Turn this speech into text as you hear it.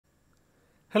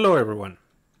Hello everyone,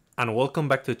 and welcome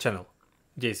back to the channel.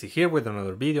 JC here with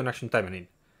another video on Taimanin.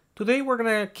 Today we're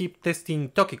gonna keep testing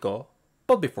Tokiko,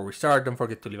 but before we start, don't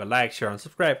forget to leave a like, share and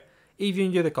subscribe if you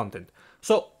enjoy the content.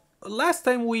 So, last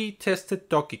time we tested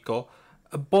Tokiko,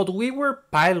 but we were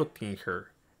piloting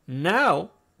her.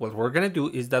 Now, what we're gonna do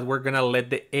is that we're gonna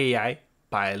let the AI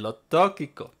pilot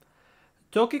Tokiko.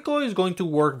 Tokiko is going to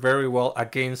work very well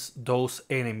against those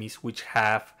enemies which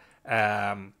have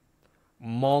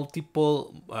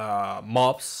multiple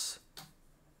mobs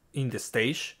in the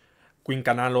stage. Queen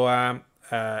Kanaloa,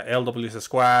 LW's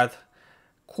squad.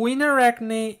 Queen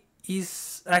Arachnea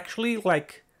is actually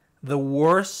like the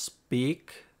worst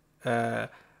pick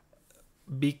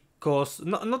because,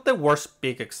 not the worst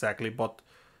pick exactly, but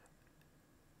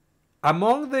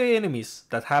among the enemies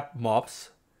that have mobs,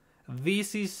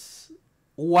 this is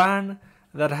one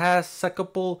that has a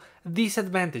couple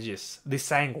disadvantages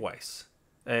design-wise,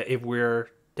 if we're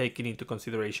taking into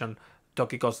consideration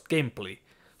Tokiko's gameplay.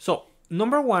 So,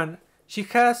 number one, she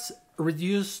has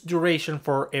reduced duration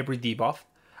for every debuff,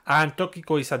 and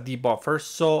Tokiko is a debuffer,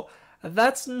 so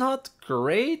that's not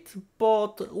great,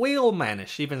 but we'll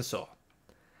manage even so.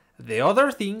 The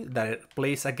other thing that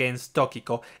plays against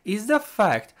Tokiko is the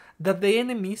fact that the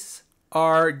enemies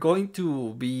are going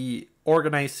to be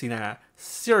organized in a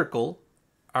circle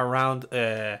around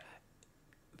the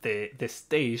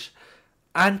stage,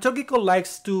 and Tokiko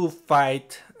likes to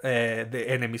fight the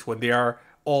enemies when they are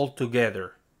all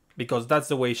together, because that's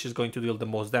the way she's going to deal the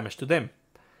most damage to them.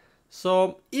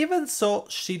 So even so,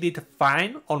 she did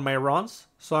fine on my runs,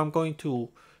 so I'm going to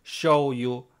show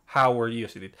you how we're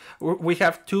using it. We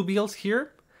have two builds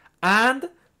here, and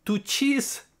to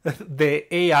cheese the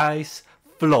AI's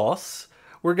flaws,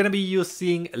 we're gonna be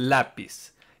using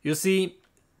Lapis. You see,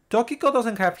 Tokiko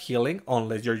doesn't have healing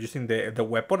unless you're using the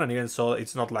weapon, and even so,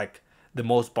 it's not like the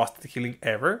most busted healing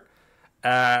ever.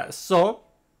 So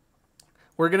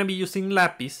we're gonna be using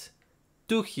Lapis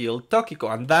to heal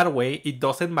Tokiko, and that way it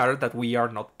doesn't matter that we are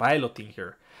not piloting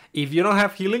her. If you don't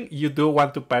have healing, you do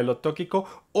want to pilot Tokiko,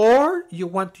 or you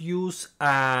want to use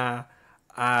a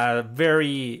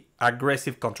very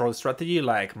aggressive control strategy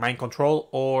like Mind Control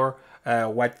or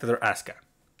White Feather Asuka.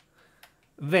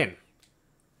 Then,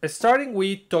 starting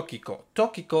with Tokiko.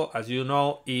 Tokiko, as you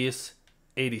know, is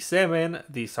 87.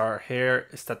 These are her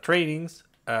stat trainings.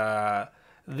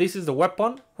 This is the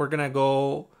weapon. We're gonna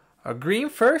go green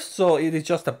first, so it is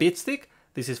just a beat stick.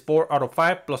 This is 4 out of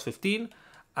 5 plus 15,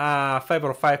 5 out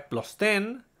of 5 plus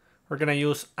 10. We're gonna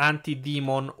use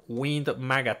Anti-Demon Wind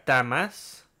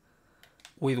Magatamas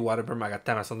with whatever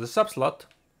Magatamas on the subslot.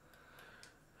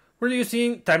 We're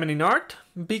using Taimanin Art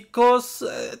because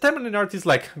Taimanin Art is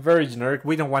like very generic.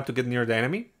 We don't want to get near the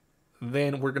enemy.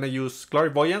 Then we're gonna use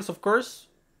Clairvoyance, of course,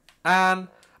 and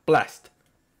Blast,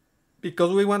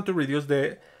 because we want to reduce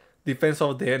the defense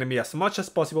of the enemy as much as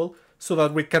possible so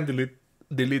that we can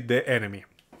delete the enemy.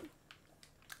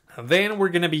 Then we're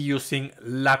gonna be using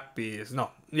Lapis.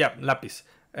 Lapis.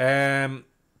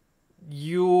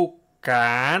 You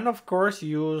can, of course,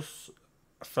 use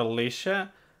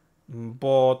Felicia,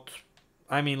 but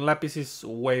I mean, Lapis is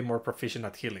way more proficient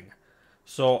at healing,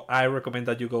 so I recommend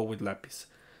that you go with Lapis.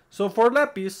 So for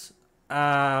Lapis,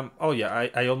 oh yeah,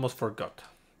 I almost forgot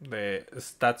the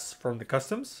stats from the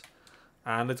customs,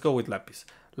 and let's go with Lapis.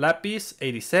 Lapis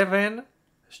 87.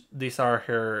 These are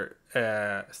her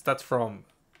stats from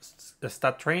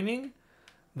stat training.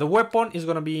 The weapon is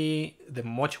gonna be the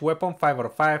Mochi weapon, 5 out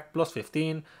of 5 plus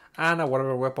 15, and a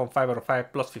whatever weapon, 5 out of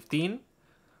 5 plus 15.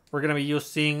 We're gonna be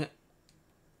using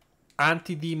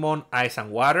Anti-Demon Ice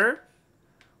and Water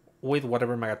with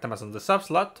whatever Magatamas on the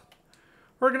subslot.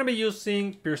 We're gonna be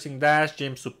using Piercing Dash,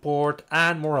 Gem Support,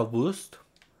 and Moral Boost,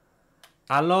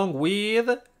 along with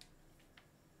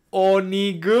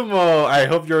Onigumo. I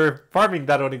hope you're farming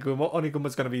that Onigumo. Onigumo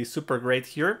is gonna be super great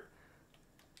here.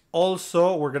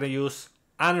 Also, we're gonna use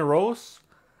Anna Rose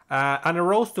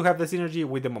to have the synergy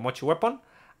with the Momochi weapon,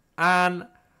 and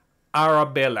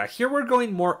Arabella. Here we're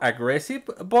going more aggressive,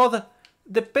 but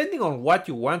depending on what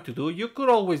you want to do, you could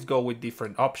always go with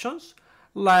different options,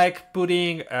 like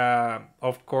putting,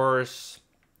 of course,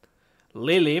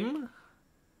 Lilim.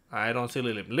 I don't see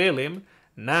Lilim. Lilim,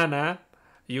 Nana.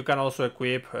 You can also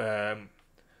equip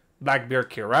Blackbeard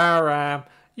Kirara.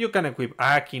 You can equip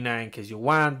Akina in case you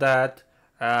want that.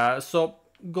 So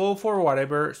go for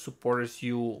whatever supporters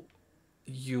you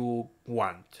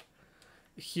want.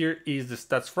 Here is the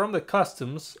stats from the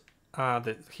customs.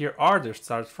 Here are the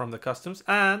stats from the customs,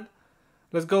 and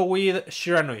let's go with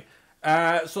Shiranui.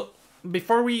 So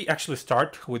before we actually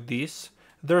start with this,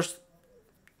 there's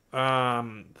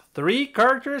 3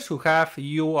 characters who have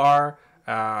UR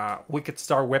Wicked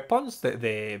Star weapons,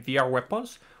 the VR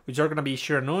weapons, which are gonna be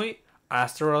Shiranui,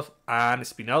 Astaroth, and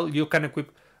Spinel.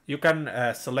 You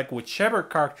can select whichever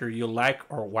character you like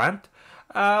or want.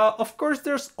 Of course,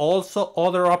 there's also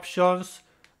other options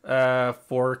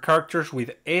for characters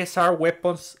with SR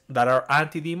weapons that are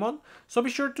anti-demon, so be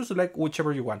sure to select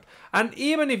whichever you want. And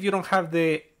even if you don't have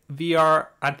the VR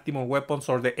anti-demon weapons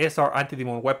or the SR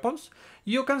anti-demon weapons,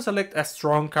 you can select a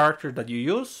strong character that you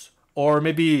use, or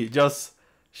maybe just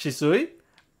Shisui,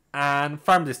 and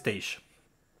farm the stage.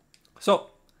 So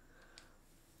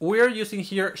we're using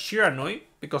here Shiranui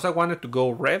because I wanted to go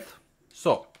red.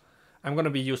 So I'm going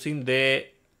to be using the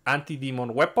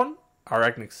anti-demon weapon,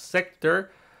 Arachnea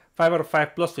Sector, 5 out of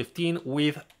 5 plus 15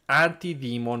 with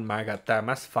anti-demon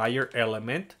Magatama's fire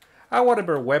element. A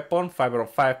whatever weapon, 5 out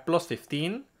of 5 plus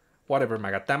 15, whatever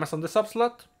Magatama's on the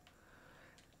subslot.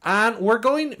 And we're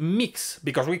going mix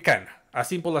because we can, as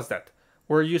simple as that.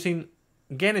 We're using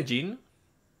Genejin,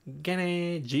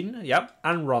 yeah,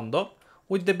 and Rondo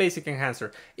with the basic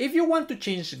enhancer. If you want to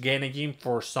change Genejin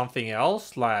for something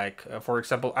else, like for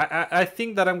example, I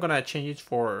think that I'm gonna change it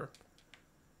for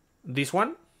this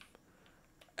one.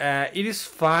 It is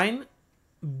fine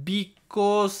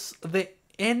because the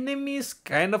enemy is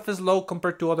kind of slow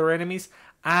compared to other enemies,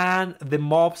 and the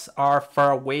mobs are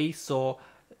far away. So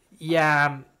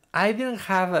yeah, I didn't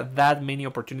have that many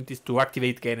opportunities to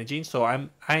activate Genejin, so I'm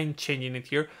changing it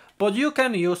here. But you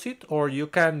can use it, or you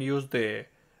can use the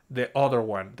other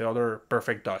one, the other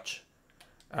perfect dodge.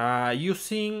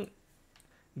 Using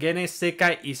Gene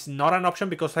Sekai is not an option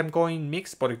because I'm going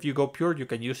mixed, but if you go pure, you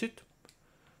can use it.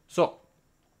 So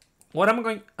what I'm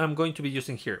going to be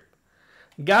using here,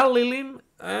 Gal Lilim,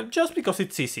 just because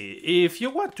it's easy. If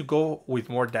you want to go with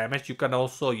more damage, you can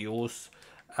also use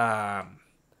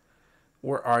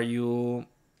where are you?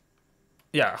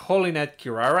 Yeah, Holy Knight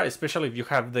Kirara, especially if you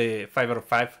have the 5 out of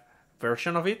 5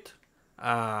 version of it.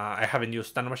 I haven't used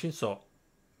Stun Machine, so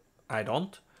I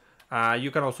don't.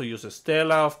 You can also use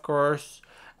Estella, of course.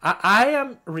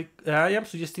 I am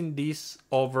suggesting this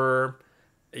over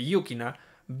Yukina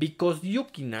because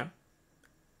Yukina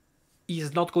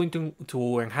is not going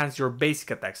to enhance your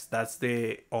basic attacks. That's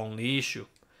the only issue.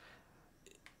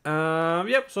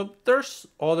 Yep, so there's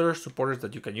other supporters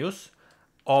that you can use.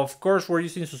 Of course, we're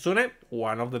using Susune,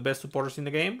 one of the best supporters in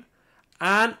the game.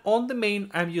 And on the main,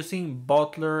 I'm using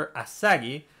Butler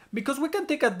Asagi because we can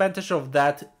take advantage of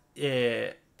that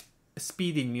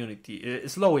speed immunity,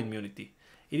 slow immunity.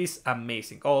 It is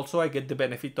amazing. Also, I get the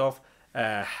benefit of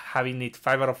having it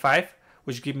 5 out of 5,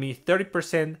 which gives me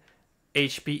 30%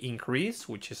 HP increase,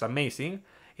 which is amazing.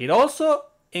 It also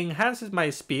enhances my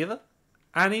speed,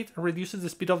 and it reduces the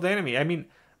speed of the enemy. I mean,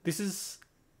 this is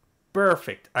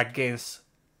perfect against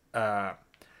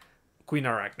Queen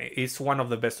Arachnea. It's one of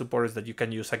the best supporters that you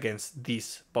can use against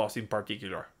this boss in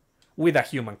particular. With a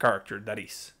human character, that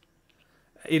is.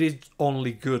 It is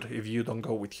only good if you don't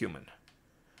go with human.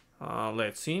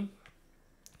 Let's see.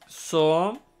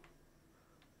 So,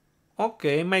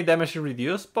 okay, my damage is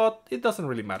reduced, but it doesn't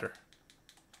really matter.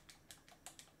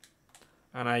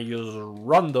 And I use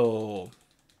Rondo.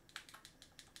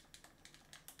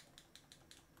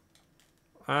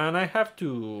 And I have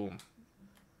to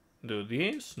do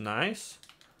this, nice.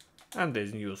 And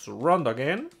then use Rondo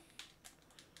again.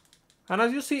 And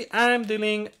as you see, I'm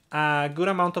dealing a good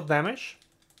amount of damage.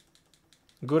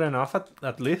 Good enough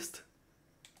at least.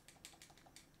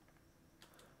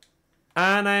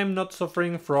 And I'm not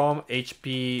suffering from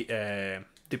HP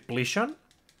depletion.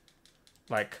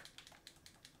 Like,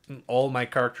 all my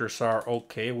characters are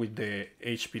okay with the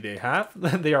HP they have.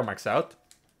 They are maxed out.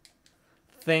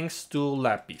 Thanks to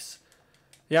Lapis.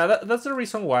 Yeah, that's the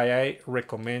reason why I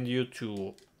recommend you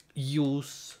to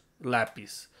use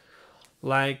Lapis.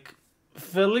 Like,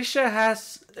 Felicia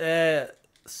has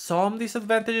some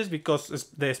disadvantages because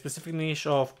the specific niche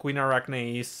of Queen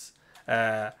Arachnea is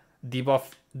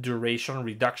debuff duration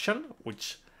reduction,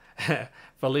 which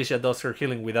Felicia does her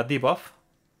healing with a debuff,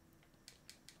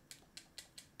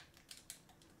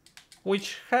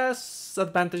 which has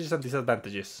advantages and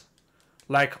disadvantages.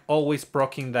 Like always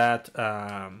proccing that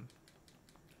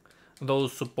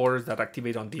those supporters that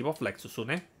activate on debuff, like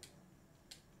Susune.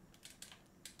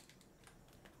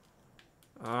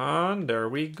 And there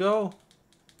we go.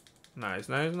 Nice,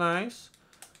 nice, nice.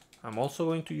 I'm also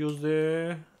going to use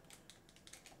the...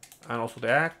 and also the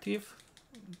active.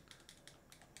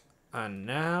 And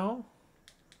now...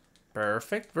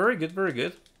 perfect. Very good, very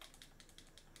good.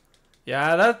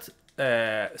 Yeah, that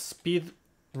speed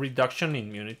reduction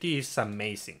immunity is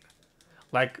amazing.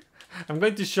 Like, I'm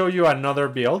going to show you another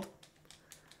build.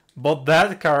 But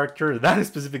that character, that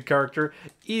specific character,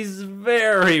 is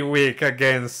very weak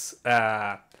against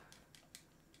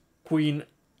Queen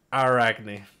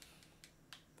Arachnea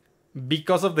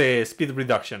because of the speed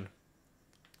reduction.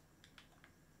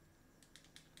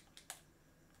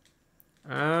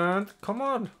 And come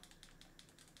on.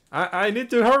 I need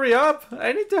to hurry up.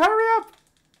 I need to hurry up.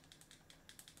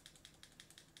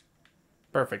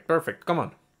 Perfect, perfect. Come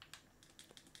on.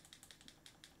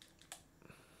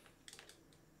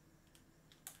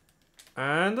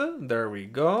 And there we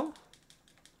go.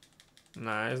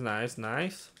 Nice, nice,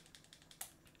 nice.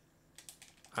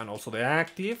 And also the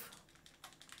active.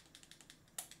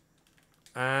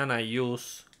 And I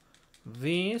use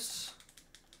this.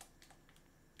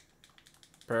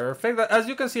 Perfect. As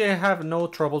you can see, I have no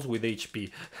troubles with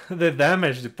HP. The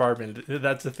damage department,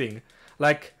 that's the thing.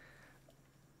 Like,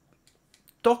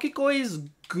 Tokiko is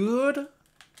good,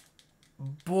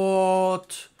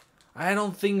 but I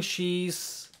don't think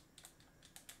she's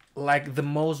like the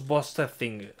most busted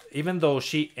thing. Even though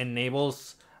she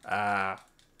enables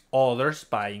others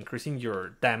by increasing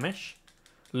your damage.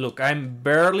 Look, I'm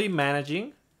barely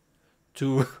managing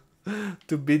to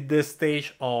to beat this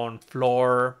stage on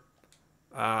floor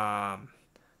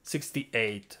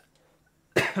 68.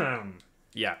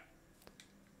 Yeah,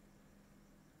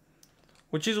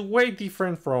 which is way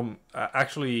different from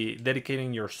actually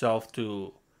dedicating yourself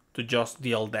to just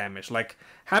deal damage. Like,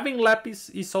 having Lapis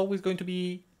is always going to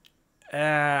be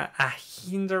a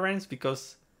hindrance,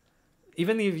 because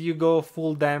even if you go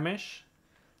full damage,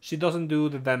 she doesn't do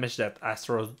the damage that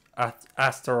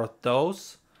Astaroth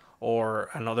does, or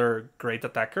another great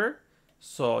attacker.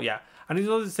 So yeah, and it's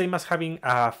not the same as having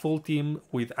a full team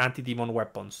with anti-demon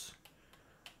weapons.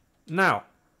 Now,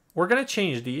 we're gonna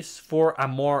change this for a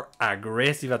more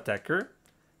aggressive attacker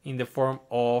in the form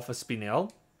of a Spinel.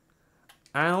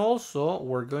 And also,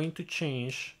 we're going to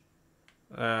change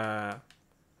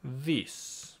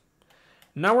this.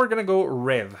 Now we're gonna go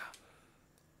red.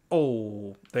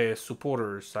 Oh, the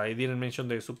supporters. I didn't mention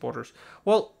the supporters.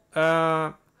 Well,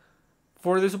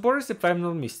 for the supporters, if I'm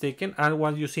not mistaken, I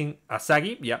was using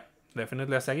Asagi. Yeah,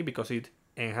 definitely Asagi, because it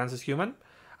enhances human.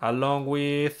 Along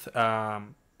with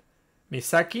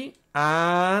Misaki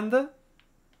and...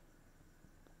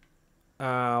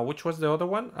 which was the other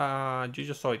one? You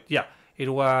just saw it. Yeah, it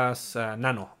was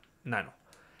Nano.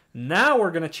 Now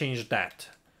we're going to change that.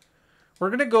 We're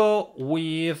going to go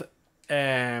with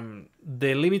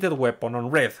the limited weapon on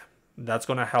red. That's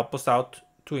going to help us out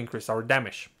to increase our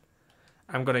damage.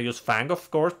 I'm going to use Fang, of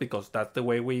course, because that's the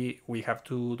way we have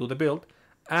to do the build.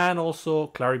 And also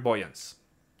Clairvoyance.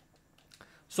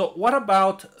 So what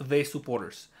about the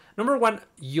supporters? Number one,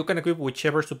 you can equip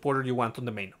whichever supporter you want on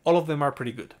the main. All of them are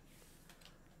pretty good.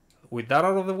 With that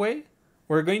out of the way,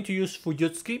 we're going to use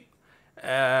Fujutsuki.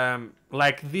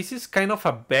 Like, this is kind of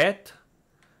a bet.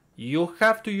 You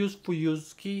have to use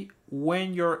Fujutsuki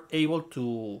when you're able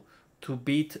to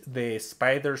beat the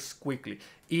spiders quickly.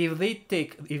 If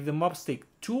the mobs take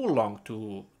too long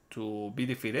to be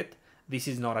defeated, this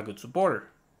is not a good supporter.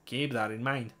 Keep that in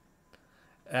mind.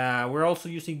 We're also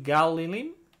using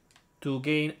Galilim to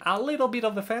gain a little bit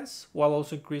of defense while we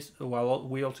also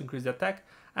increase the attack,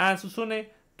 and Susune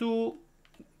to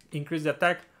increase the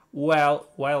attack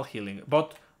while healing.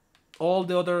 But all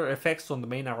the other effects on the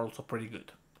main are also pretty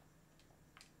good.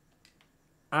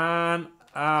 And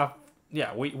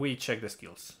yeah, we checked the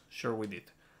skills. Sure, we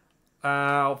did.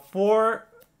 For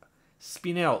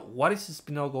Spinel, what is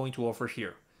Spinel going to offer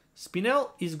here?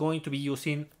 Spinel is going to be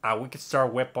using a Wicked Star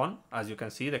weapon, as you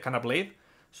can see, the Kana Blade.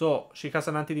 So she has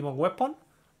an anti-demon weapon.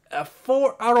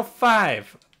 4 out of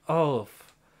 5. Oh,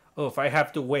 I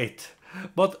have to wait.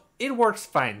 But it works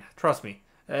fine, trust me.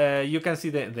 You can see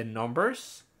the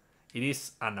numbers. It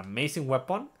is an amazing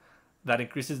weapon that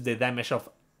increases the damage of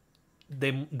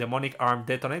the Demonic Arm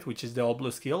Detonate, which is the all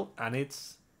blue skill, and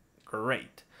it's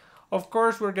great. Of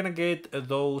course, we're gonna get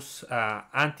those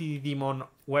anti-demon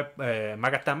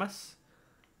Magatamas,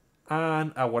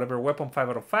 and whatever weapon 5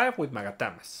 out of 5 with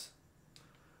Magatamas.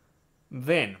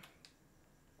 Then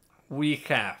we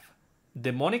have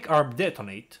Demonic Arm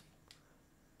Detonate,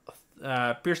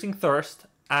 Piercing Thirst,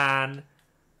 and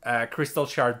Crystal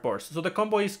Shard Burst. So the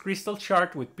combo is Crystal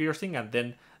Shard with Piercing and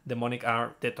then Demonic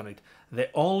Arm Detonate. The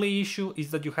only issue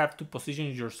is that you have to position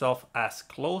yourself as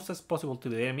close as possible to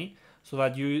the enemy so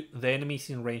that the enemy is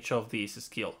in range of this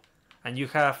skill. And you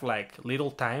have like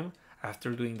little time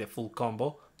after doing the full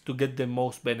combo to get the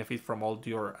most benefit from all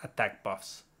your attack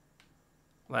buffs.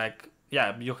 Like,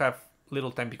 yeah, you have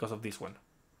little time because of this one.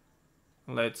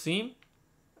 Let's see.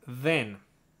 Then,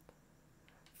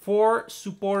 for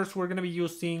supports, we're going to be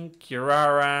using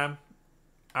Kirara,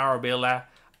 Arabella,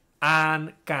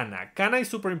 and Kana. Kana is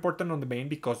super important on the main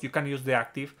because you can use the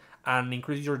active and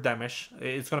increase your damage.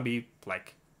 It's gonna be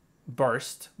like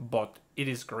burst, but it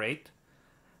is great.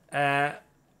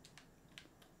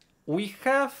 We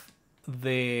have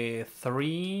the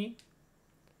 3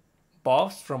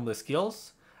 buffs from the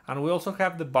skills, and we also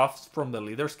have the buffs from the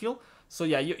leader skill. So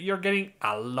yeah, you're getting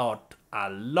a lot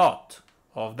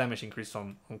of damage increase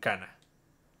on Kana.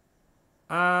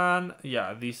 And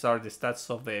yeah, these are the stats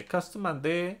of the custom and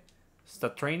the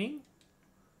stat training.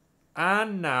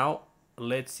 And now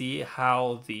let's see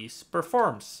how this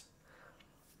performs.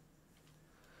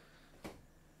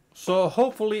 So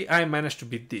hopefully I managed to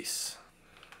beat this.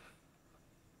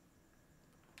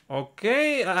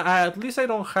 Okay, at least I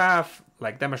don't have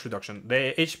like damage reduction.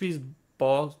 The HP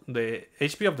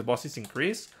of the boss is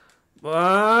increased, but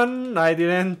I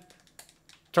didn't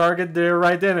target the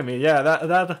right enemy. Yeah,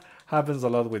 that happens a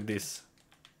lot with this.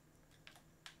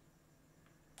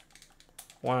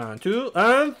 1, 2,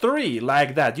 and 3,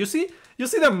 like that. You see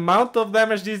the amount of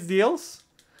damage this deals?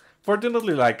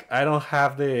 Fortunately, like I don't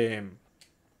have the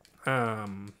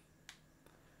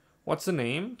what's the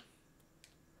name?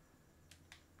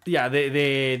 Yeah,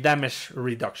 the damage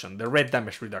reduction, the red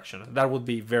damage reduction. That would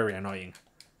be very annoying.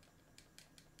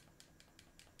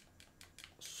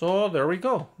 So there we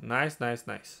go. Nice.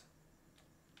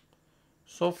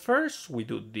 So first we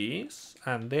do this,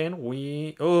 and then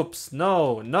we... Oops,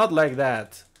 no, not like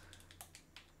that.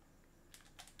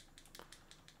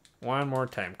 One more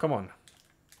time, come on.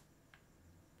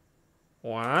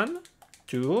 1,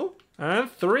 2,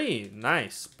 and 3.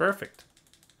 Nice, perfect.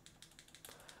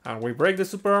 And we break the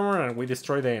super armor and we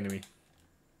destroy the enemy.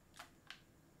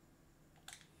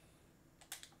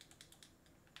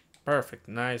 Perfect,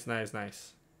 nice.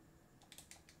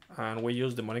 And we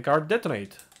use the money card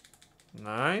detonate.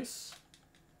 Nice.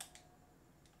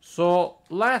 So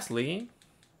lastly,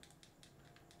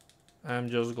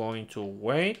 I'm just going to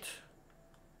wait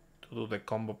to do the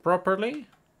combo properly.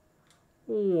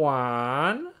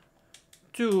 1,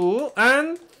 2,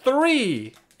 and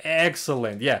 3.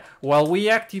 Excellent. Yeah, while we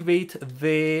activate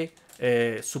the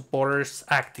supporter's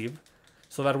active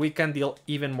so that we can deal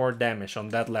even more damage on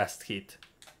that last hit.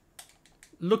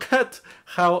 Look at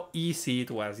how easy it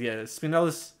was. Yeah, Spinel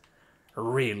is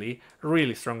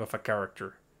really strong of a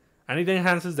character, and it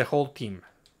enhances the whole team,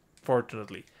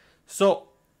 fortunately. So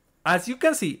as you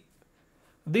can see,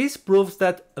 this proves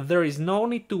that there is no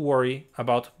need to worry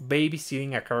about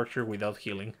babysitting a character without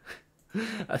healing.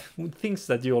 Things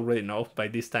that you already know by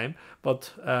this time,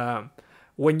 but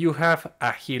when you have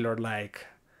a healer like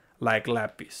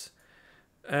Lapis.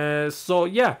 So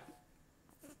yeah,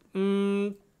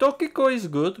 Tokiko is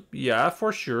good, yeah,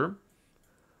 for sure,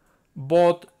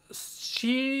 but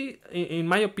she, in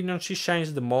my opinion, she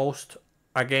shines the most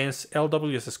against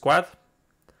LW's squad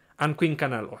and Queen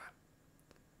Kanaloa.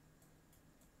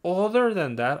 Other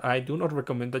than that, I do not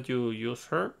recommend that you use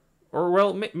her. Or,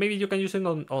 well, maybe you can use it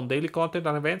on daily content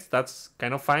and events. That's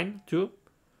kind of fine, too.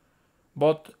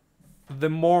 But the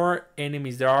more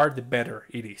enemies there are, the better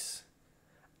it is.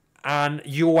 And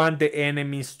you want the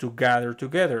enemies to gather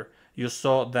together. You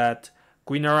saw that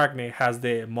Queen Arachnea has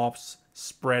the mobs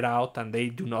spread out and they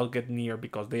do not get near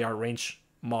because they are ranged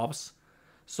mobs.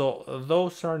 So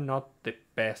those are not the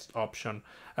best option.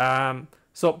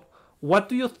 So what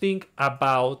do you think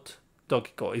about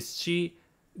Tokiko? Is she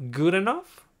good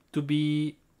enough to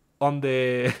be on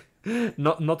the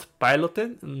not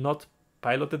piloted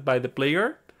by the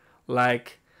player?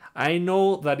 Like, I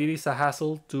know that it is a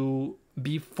hassle to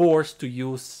be forced to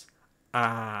use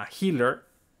a healer,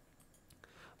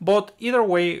 but either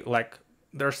way, like,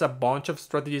 there's a bunch of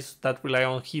strategies that rely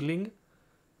on healing.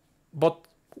 But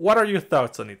what are your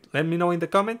thoughts on it? Let me know in the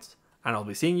comments, and I'll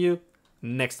be seeing you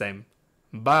next time.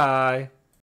 Bye.